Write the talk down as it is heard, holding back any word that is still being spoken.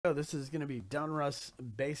So this is going to be Donruss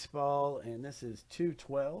Baseball, and this is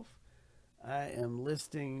 212. I am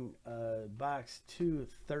listing box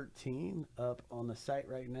 213 up on the site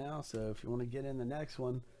right now. So if you want to get in the next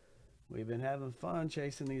one, we've been having fun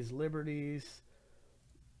chasing these liberties.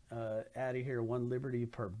 Out of here, one liberty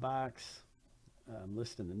per box. I'm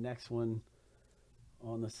listing the next one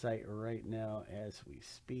on the site right now as we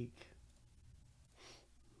speak.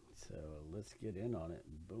 So let's get in on it.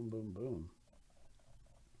 Boom, boom, boom.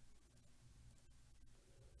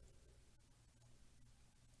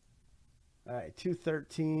 All right,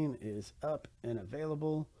 213 is up and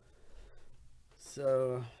available.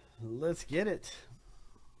 So let's get it.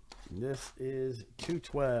 This is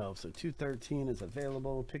 212. So 213 is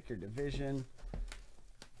available. Pick your division.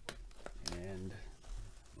 And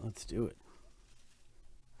let's do it.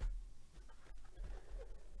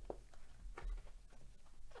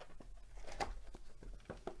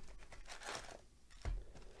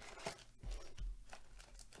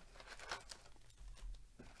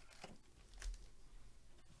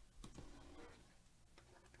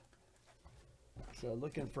 So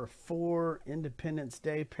looking for 4 Independence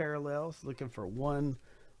Day parallels, looking for 1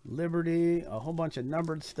 Liberty, a whole bunch of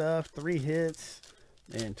numbered stuff, 3 hits,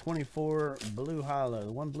 and 24 blue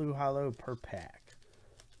hollow, 1 blue hollow per pack.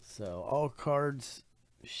 So all cards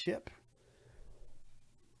ship.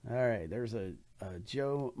 All right, there's a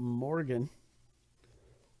Joe Morgan,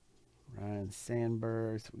 Ryan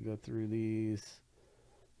Sandberg. So we go through these.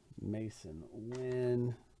 Mason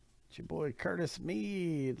Wynn. It's your boy Curtis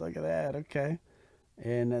Mead. Look at that. Okay.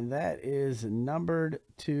 And that is numbered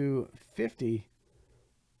to 50.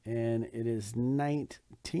 And it is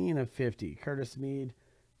 19 of 50. Curtis Mead,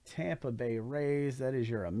 Tampa Bay Rays. That is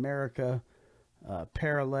your America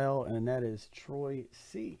parallel. And that is Troy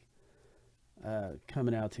C.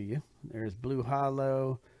 Coming out to you. There's Blue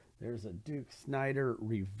Hollow. There's a Duke Snyder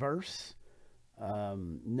reverse.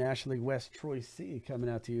 National League West Troy C coming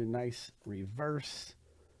out to you. Nice reverse.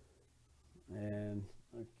 And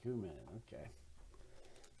a Kuman. Okay.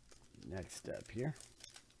 Next up here.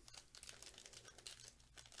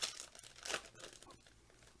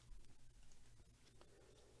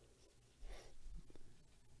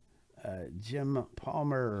 Jim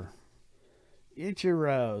Palmer.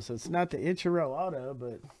 Ichiro. So it's not the Ichiro auto,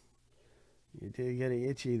 but you did get an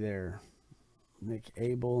itchy there. Nick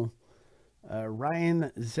Abel.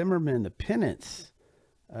 Ryan Zimmerman, the pennants.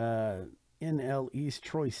 NL East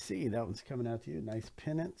Troy C. That one's coming out to you. Nice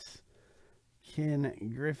pennants. Ken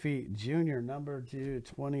Griffey Jr. number 2,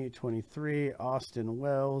 2023. Austin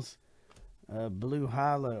Wells. Blue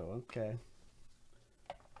Hollow. Okay.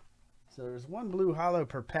 So there's 1 blue hollow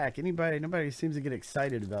per pack. Nobody seems to get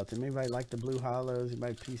excited about them. Anybody like the blue hollows?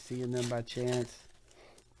 Anybody PC in them by chance?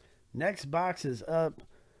 Next box is up.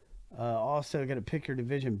 Also got to pick your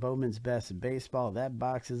division. Bowman's Best Baseball. That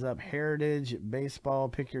box is up. Heritage Baseball.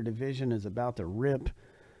 Pick your division is about to rip.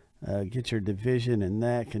 Get your division in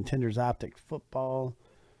that. Contenders Optic Football.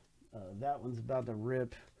 That one's about to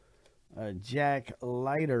rip. Jack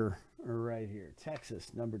Leiter right here.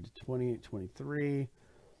 Texas, numbered to 2023.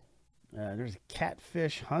 There's a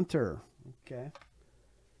Catfish Hunter. Okay.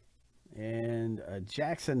 And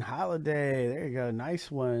Jackson Holiday. There you go.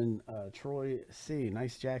 Nice one. Troy C.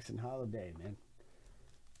 Nice Jackson Holiday, man.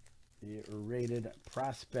 The rated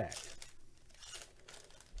prospect.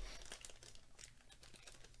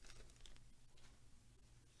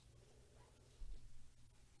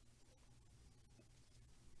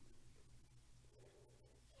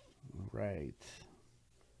 Right.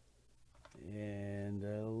 And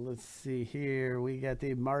let's see here. We got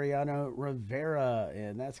the Mariano Rivera,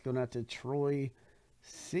 and that's going out to Troy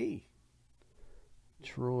C.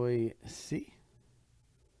 Troy C.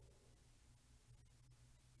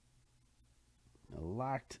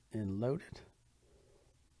 Locked and loaded.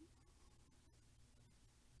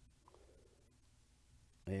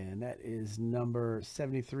 And that is number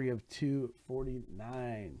 73 of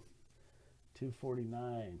 249.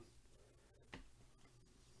 249.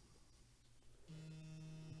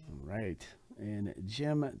 Right. And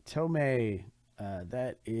Jim Tomei,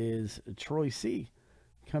 that is Troy C.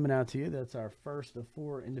 coming out to you. That's our first of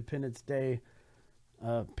 4 Independence Day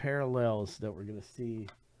parallels that we're going to see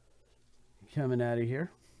coming out of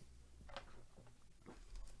here.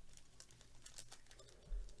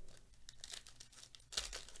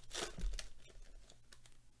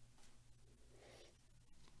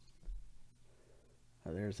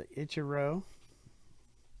 There's a Ichiro.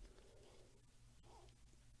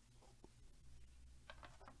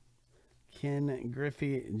 Ken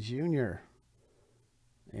Griffey Jr.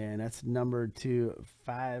 And that's numbered to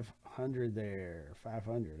 500 there.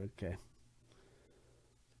 500, okay.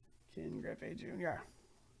 Ken Griffey Jr.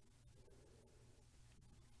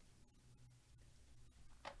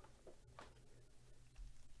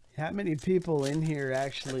 How many people in here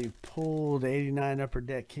actually pulled 89 Upper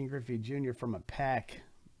Deck Ken Griffey Jr. from a pack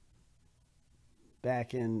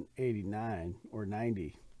back in 89 or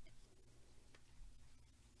 90?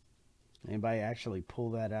 Anybody actually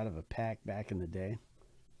pull that out of a pack back in the day?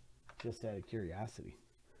 Just out of curiosity.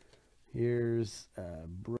 Here's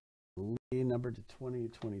Lee, number to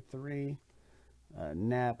 2023.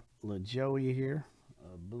 Nap LaJoey here.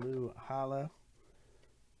 Blue Hollow.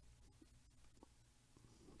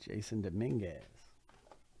 Jason Dominguez.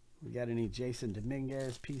 We got any Jason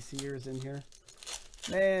Dominguez PCers in here?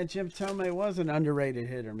 Man, Jim Thome was an underrated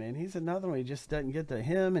hitter, man. He's another one. He just doesn't get the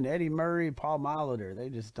him and Eddie Murray, Paul Molitor. They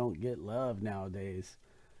just don't get love nowadays.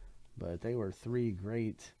 But they were three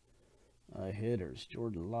great hitters.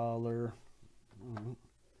 Jordan Lawler.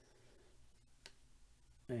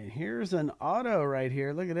 And here's an auto right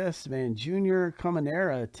here. Look at this, man. Junior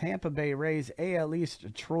Caminera, Tampa Bay Rays, AL East,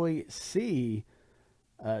 Troy C.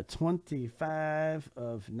 25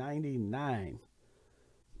 of 99.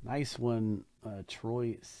 Nice one,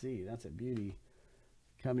 Troy C. That's a beauty.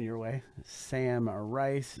 Coming your way. Sam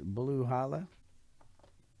Rice, Blue Hollow.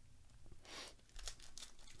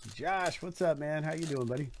 Josh, what's up, man? How you doing,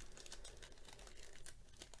 buddy?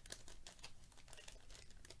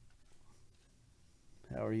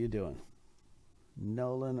 How are you doing?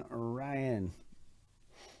 Nolan Ryan.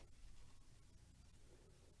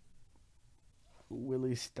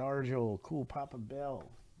 Willie Stargell, Cool Papa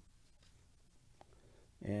Bell.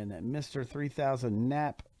 And Mr. 3000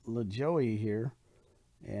 Nap LaJoey here.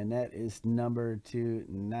 And that is number to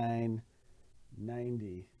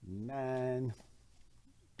 999.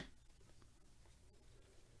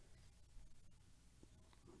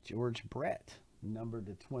 George Brett, number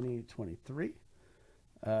to 2023.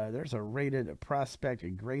 There's a rated prospect,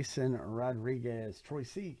 Grayson Rodriguez. Troy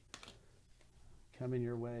C. Coming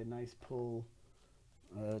your way. Nice pull.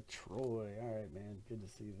 Troy. All right, man. Good to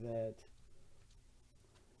see that.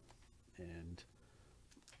 And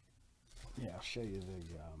yeah, I'll show you the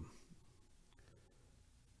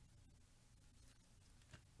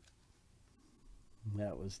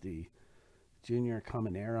that was the Junior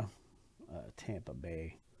Caminera, Tampa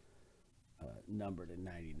Bay, numbered at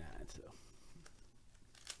 99. So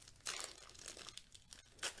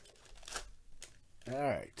all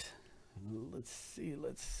right, let's see.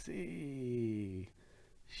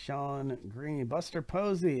 Sean Green, Buster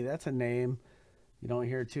Posey. That's a name you don't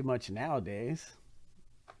hear too much nowadays.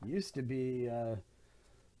 Used to be,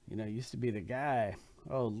 used to be the guy.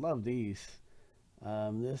 Oh, love these.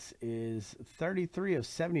 This is 33 of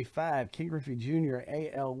 75. Ken Griffey Jr.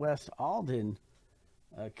 AL West Alden.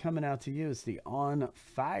 Coming out to you. It's the On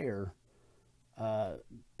Fire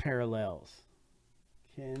parallels.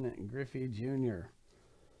 Ken Griffey Jr.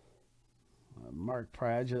 Mark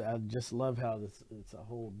Pryor. I just love how it's a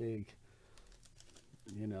whole big,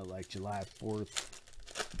 like July 4th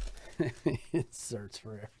inserts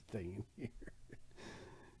for everything in here.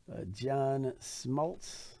 John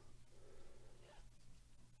Smoltz.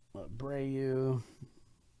 Brayu.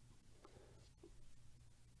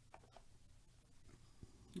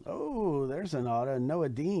 Oh, there's an auto. Noah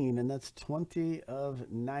Dean, and that's 20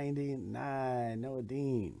 of 99. Noah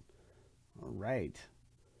Dean. All right.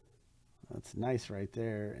 That's nice right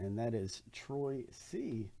there. And that is Troy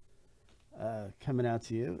C. Coming out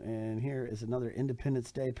to you. And here is another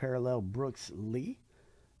Independence Day parallel, Brooks Lee.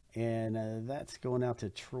 And that's going out to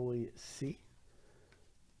Troy C.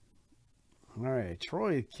 All right,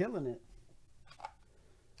 Troy killing it.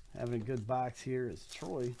 Having a good box here is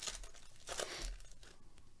Troy.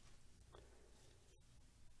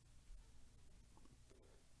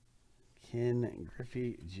 Ken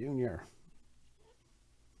Griffey Jr.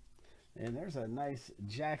 And there's a nice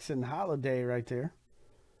Jackson Holiday right there.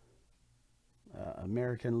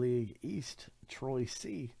 American League East, Troy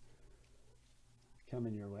C.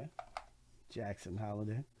 Coming your way. Jackson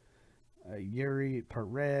Holiday. Yuri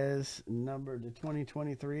Perez, number to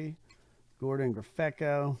 2023. Gordon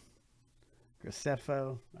Graceffo.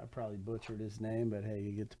 I probably butchered his name, but hey,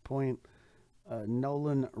 you get the point.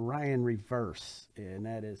 Nolan Ryan reverse, and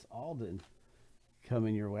that is Alden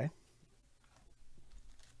coming your way.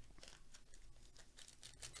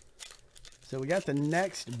 So we got the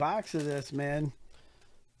next box of this, man.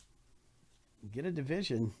 Get a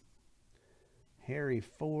division. Harry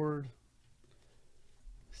Ford.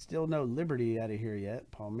 Still no Liberty out of here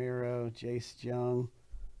yet. Palmeiro, Jace Young,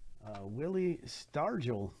 Willie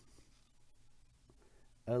Stargell.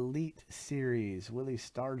 Elite Series. Willie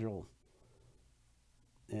Stargell.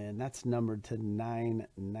 And that's numbered to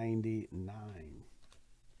 999.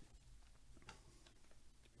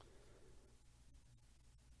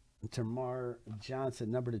 Tamar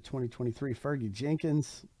Johnson, numbered to 2023. Fergie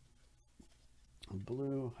Jenkins,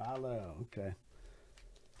 blue hollow. Okay.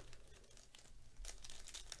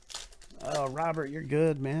 Oh, Robert, you're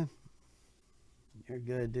good, man. You're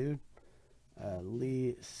good, dude.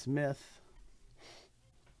 Lee Smith.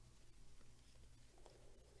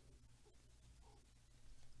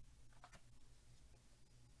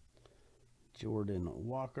 Jordan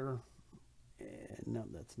Walker. And no,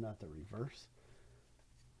 that's not the reverse.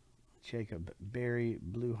 Jacob Berry,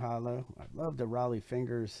 blue hollow. I love the Raleigh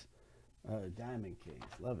Fingers diamond case.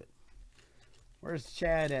 Love it. Where's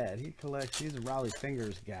Chad at? He collects. He's a Raleigh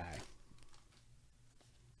Fingers guy.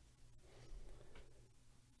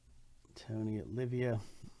 Tony Olivia.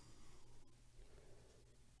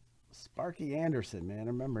 Sparky Anderson, man. I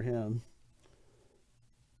remember him.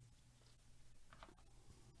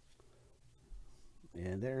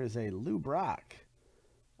 And there is a Lou Brock.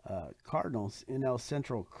 Cardinals, NL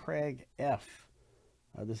Central, Craig F.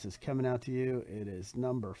 This is coming out to you. It is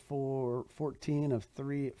number 414 of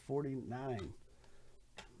 349.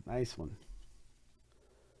 Nice one.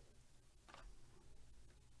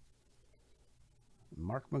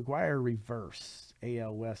 Mark McGuire reverse.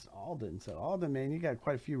 AL West Alden. So Alden, man, you got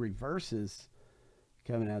quite a few reverses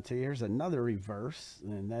coming out to you. Here's another reverse,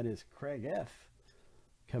 and that is Craig F.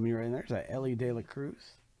 Coming right in there. There's a Ellie De La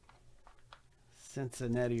Cruz.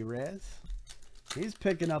 Cincinnati Reds. He's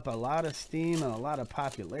picking up a lot of steam and a lot of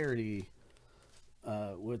popularity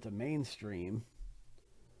with the mainstream.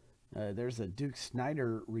 There's a Duke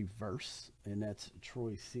Snyder reverse, and that's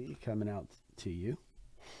Troy C. coming out to you.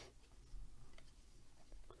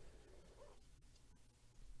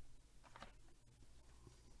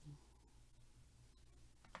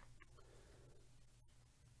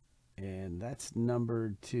 And that's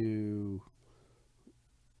numbered to,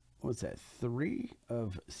 what's that, 3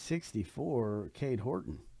 of 64, Cade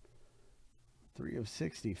Horton. 3 of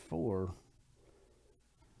 64,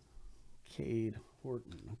 Cade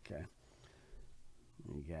Horton. Okay.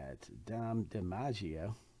 We got Dom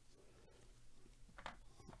DiMaggio.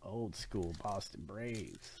 Old school Boston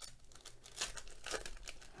Braves.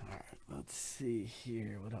 All right, let's see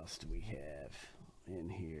here. What else do we have in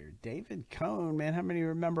here? David Cone, man. How many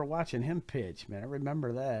remember watching him pitch? Man, I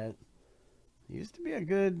remember that. He used to be a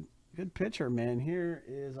good pitcher, man. Here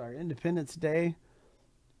is our Independence Day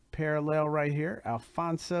parallel right here.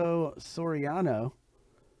 Alfonso Soriano.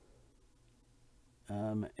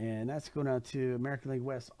 And that's going out to American League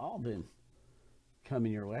West Alden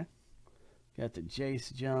coming your way. Got the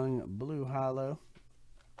Jace Jung blue hollow.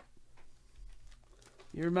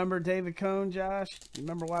 You remember David Cone, Josh? You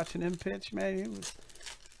remember watching him pitch, man?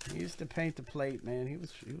 He used to paint the plate, man. He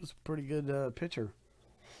was a pretty good pitcher.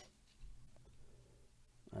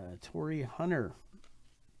 Torrey Hunter.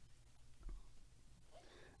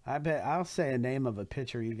 I bet I'll say a name of a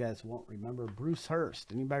pitcher you guys won't remember. Bruce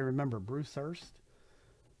Hurst. Anybody remember Bruce Hurst?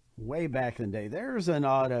 Way back in the day. There's an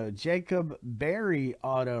auto. Jacob Berry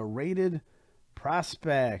auto. Rated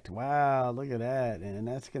prospect. Wow, look at that. And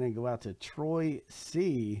that's going to go out to Troy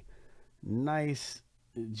C. Nice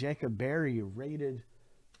Jacob Berry rated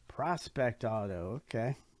prospect auto.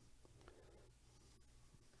 Okay.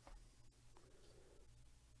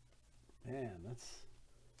 Man, that's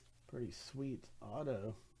pretty sweet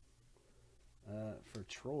auto for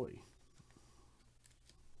Troy.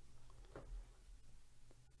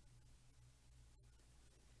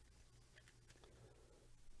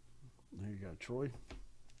 There you go, Troy.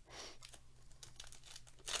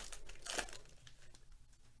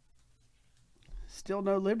 Still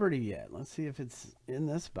no Liberty yet. Let's see if it's in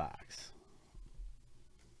this box.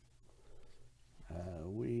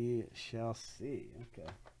 We shall see.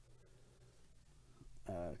 Okay.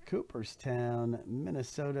 Cooperstown,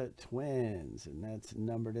 Minnesota Twins, and that's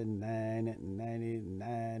numbered in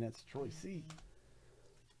 999. That's Troy C.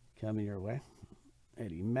 coming your way.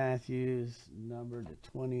 Eddie Matthews, numbered to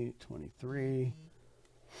 2023.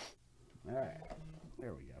 All right,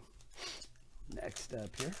 there we go. Next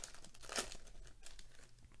up here.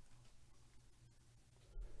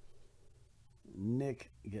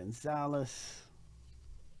 Nick Gonzalez.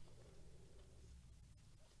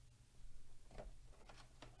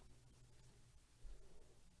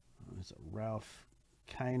 There's a Ralph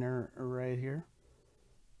Kiner right here.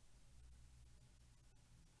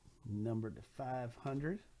 Numbered to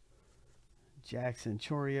 500. Jackson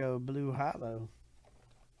Chourio blue hollow.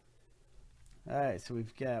 All right, so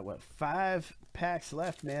we've got, what, 5 packs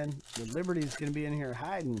left, man. The Liberty's going to be in here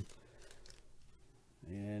hiding.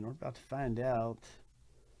 And we're about to find out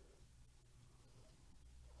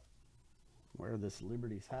where this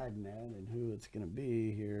Liberty's hiding at and who it's going to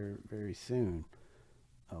be here very soon.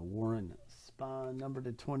 Warren Spahn, number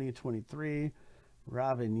to 2023.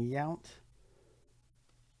 Robin Yount.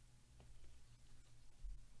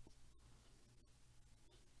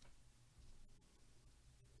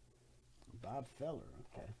 Bob Feller,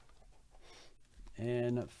 okay.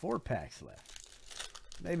 And 4 packs left.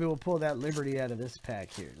 Maybe we'll pull that Liberty out of this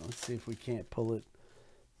pack here. Let's see if we can't pull it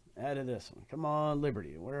out of this one. Come on,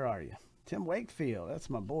 Liberty. Where are you? Tim Wakefield. That's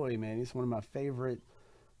my boy, man. He's one of my favorite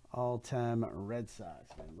all-time Red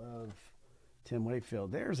Sox. I love Tim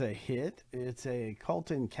Wakefield. There's a hit. It's a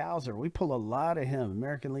Colton Cowser. We pull a lot of him.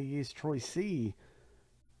 American League East Troy C.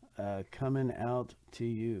 Coming out to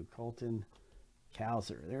you. Colton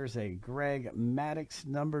Cowser. There's a Greg Maddux,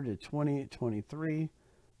 number to 2023.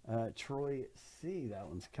 Troy C. That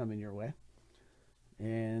one's coming your way.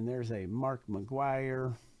 And there's a Mark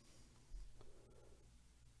McGuire.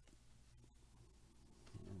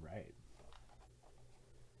 All right.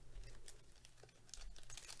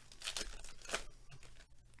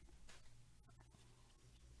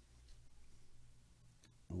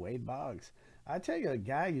 Wade Boggs. I tell you, a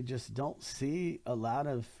guy you just don't see a lot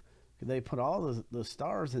of. They put all the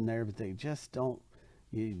stars in there, but they just don't.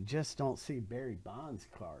 You just don't see Barry Bonds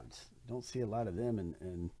cards. Don't see a lot of them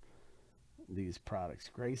in these products.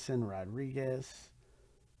 Grayson Rodriguez,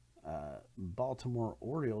 Baltimore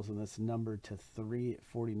Orioles, and that's numbered to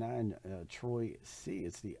 349. Troy C.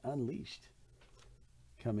 It's the Unleashed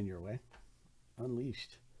coming your way.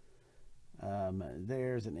 Unleashed.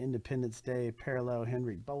 There's an Independence Day parallel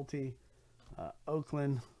Henry Bolte.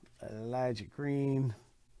 Oakland, Elijah Green.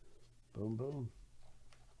 Boom, boom.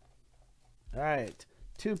 All right.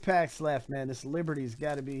 2 packs left, man. This Liberty's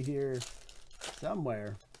got to be here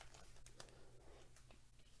somewhere.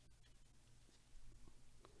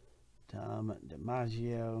 Tom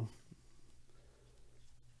DiMaggio.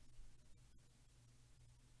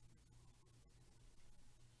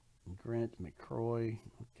 Grant McCroy.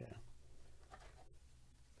 Okay.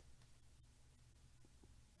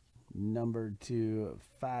 Numbered to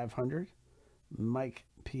 500. Mike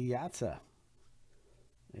Piazza.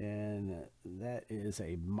 And that is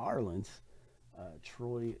a Marlins.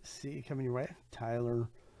 Troy C. coming your way. Tyler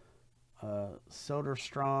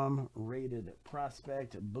Soderstrom, rated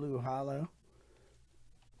prospect, Blue Hollow.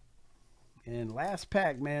 And last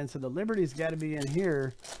pack, man. So the Liberty's got to be in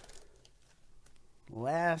here.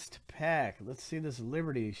 Last pack. Let's see this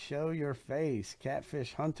Liberty. Show your face.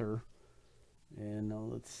 Catfish Hunter. And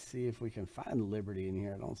let's see if we can find Liberty in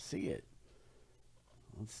here. I don't see it.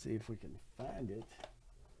 Let's see if we can find it.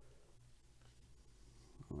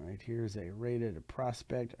 All right, here's a rated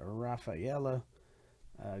prospect, Rafaela,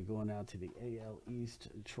 going out to the AL East,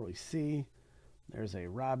 Troy C. There's a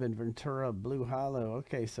Robin Ventura, Blue Hollow.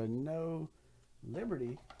 Okay, so no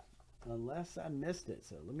Liberty unless I missed it.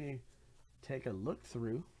 So let me take a look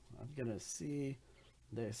through. I'm going to see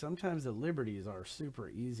that sometimes the Liberties are super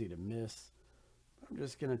easy to miss. I'm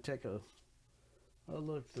just going to take a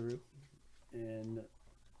look through and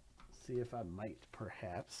see if I might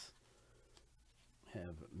perhaps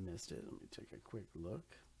have missed it. Let me take a quick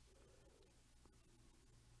look.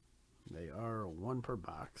 They are 1 per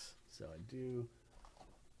box, so I do.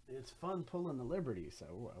 It's fun pulling the Liberty,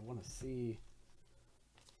 so I want to see,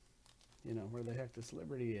 you know, where the heck this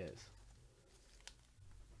Liberty is,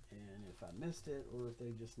 and if I missed it or if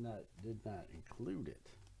they just did not include it.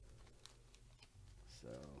 So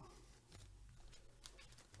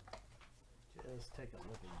just take a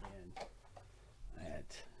look again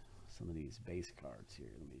at some of these base cards here.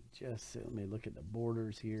 Let me look at the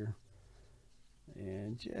borders here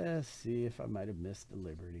and just see if I might have missed the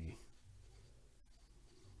Liberty.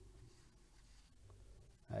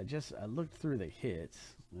 I looked through the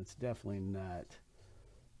hits. It's definitely not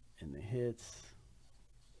in the hits,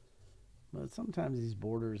 but sometimes these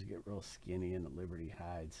borders get real skinny and the Liberty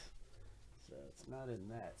hides, so it's not in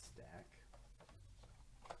that stack.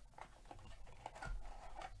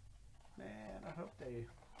 Man, I hope they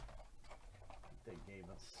gave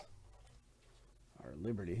us our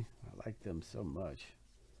Liberty. I like them so much.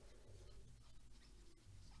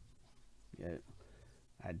 Yeah,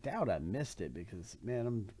 I doubt I missed it because, man,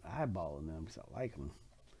 I'm eyeballing them because I like them.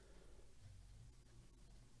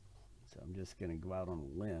 So I'm just going to go out on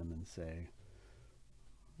a limb and say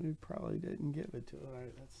we probably didn't give it to it. All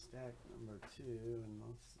right, that's stack number 2, and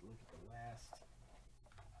let's look at the last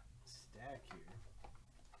stack here.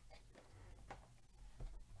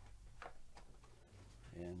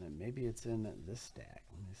 And then maybe it's in this stack.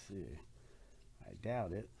 Let me see. I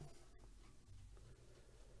doubt it.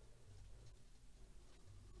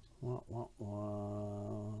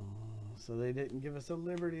 So they didn't give us a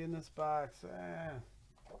Liberty in this box.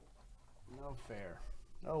 No fair.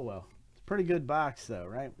 Oh well. It's a pretty good box though,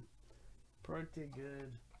 right? Pretty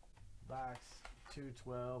good box.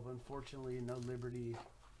 212. Unfortunately, no Liberty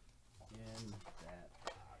in that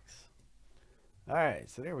box. All right,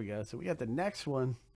 so there we go. So we got the next one.